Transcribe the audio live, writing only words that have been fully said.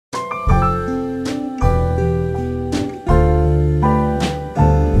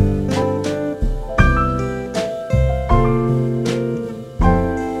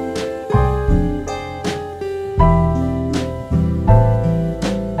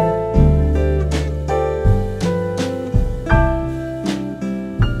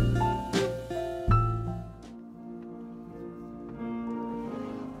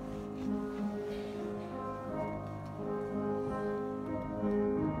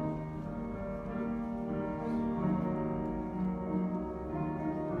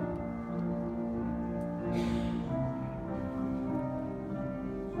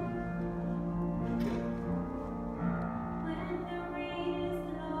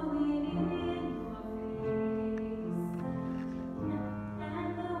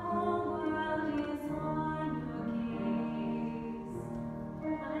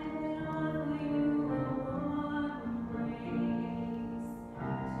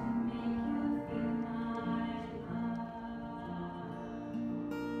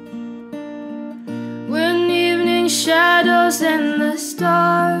shadows and the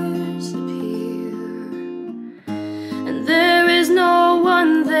stars appear, and there is no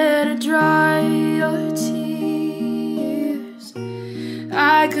one there to dry your tears.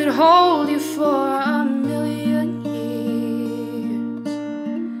 I could hold you for a million years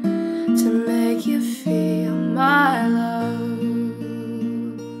to make you feel my love.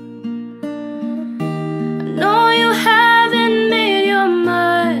 I know you haven't made your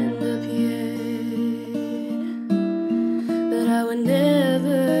mind up yet, but I would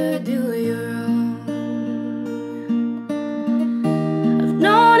never do you wrong. I've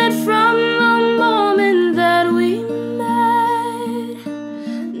known it from the moment that we met,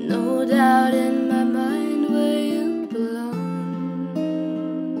 no doubt in my mind where you belong.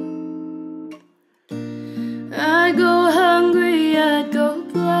 I'd go hungry, I'd go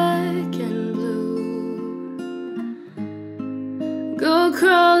black and blue, go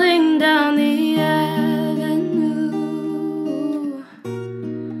crawling down the avenue.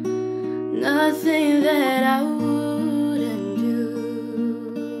 Nothing that I wouldn't do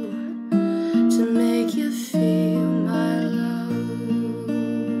to make you feel my love.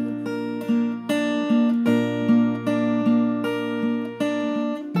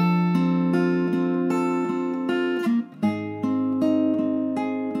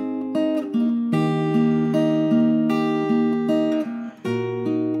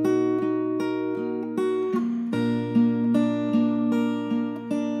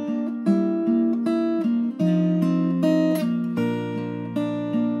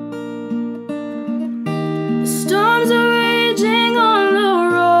 Storms are raging on the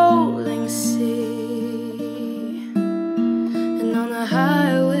rolling sea, and on the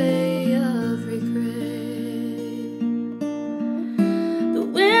highway of regret, the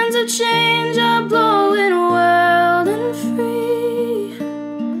winds of change